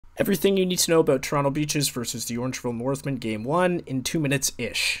Everything you need to know about Toronto Beaches versus the Orangeville Northmen Game 1 in 2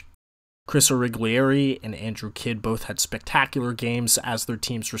 minutes-ish. Chris Origlieri and Andrew Kidd both had spectacular games as their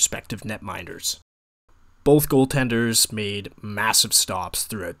team's respective netminders. Both goaltenders made massive stops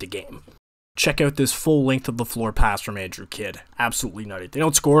throughout the game. Check out this full length of the floor pass from Andrew Kidd. Absolutely nutty. They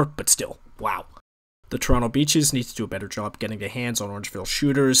don't score, but still, wow. The Toronto Beaches need to do a better job getting their hands on Orangeville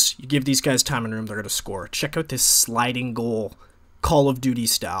shooters. You give these guys time and room, they're going to score. Check out this sliding goal, Call of Duty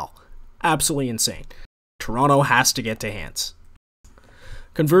style. Absolutely insane. Toronto has to get to hands.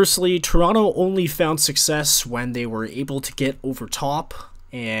 Conversely, Toronto only found success when they were able to get over top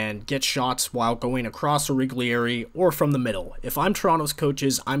and get shots while going across Origlieri or from the middle. If I'm Toronto's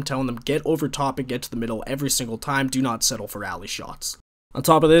coaches, I'm telling them get over top and get to the middle every single time. Do not settle for alley shots. On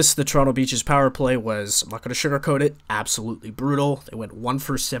top of this, the Toronto Beaches power play was, I'm not going to sugarcoat it, absolutely brutal. They went 1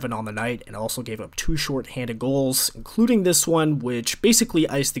 for 7 on the night and also gave up 2 short-handed goals, including this one, which basically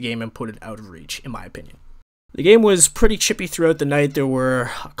iced the game and put it out of reach, in my opinion. The game was pretty chippy throughout the night. There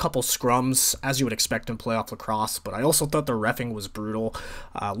were a couple scrums, as you would expect in playoff lacrosse, but I also thought the reffing was brutal.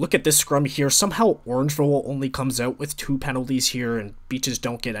 Look at this scrum here. Somehow Orangeville only comes out with 2 penalties here and Beaches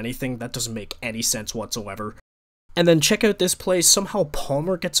don't get anything. That doesn't make any sense whatsoever. And then check out this play. Somehow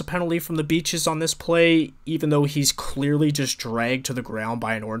Palmer gets a penalty from the Beaches on this play, even though he's clearly just dragged to the ground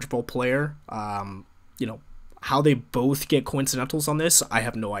by an Orangeville player. How they both get coincidentals on this, I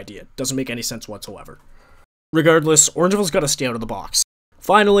have no idea. Doesn't make any sense whatsoever. Regardless, Orangeville's got to stay out of the box.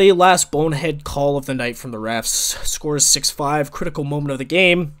 Finally, last bonehead call of the night from the refs. Scores 6-5, critical moment of the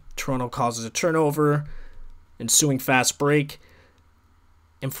game. Toronto causes a turnover, ensuing fast break.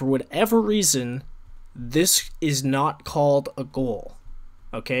 And for whatever reason, this is not called a goal,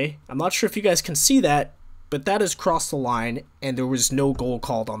 okay? I'm not sure if you guys can see that, but that has crossed the line, and there was no goal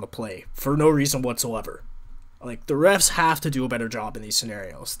called on the play, for no reason whatsoever. Like, the refs have to do a better job in these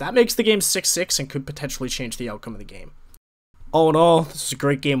scenarios. That makes the game 6-6 and could potentially change the outcome of the game. All in all, this is a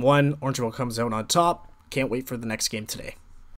great game 1. Orangeville comes out on top. Can't wait for the next game today.